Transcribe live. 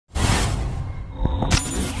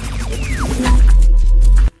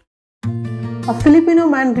A Filipino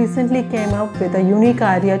man recently came up with a unique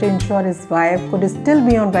idea to ensure his wife could still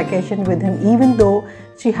be on vacation with him even though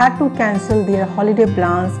she had to cancel their holiday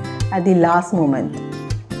plans at the last moment.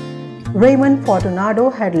 Raymond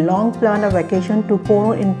Fortunado had long planned a vacation to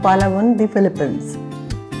Coron in Palawan, the Philippines.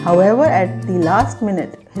 However, at the last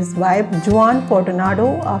minute, his wife Joan Fortunado,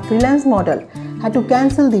 a freelance model, had to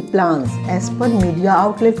cancel the plans as per media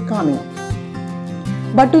outlet Coron.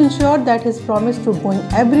 But to ensure that his promise to going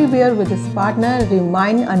everywhere with his partner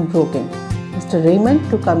remained unbroken, Mr. Raymond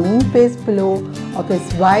took a mean-faced pillow of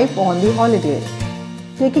his wife on the holiday.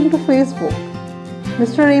 Taking to Facebook,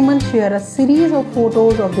 Mr. Raymond shared a series of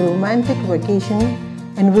photos of the romantic vacation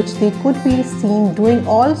in which they could be seen doing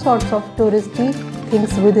all sorts of touristy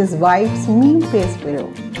things with his wife's mean-faced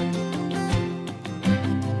pillow.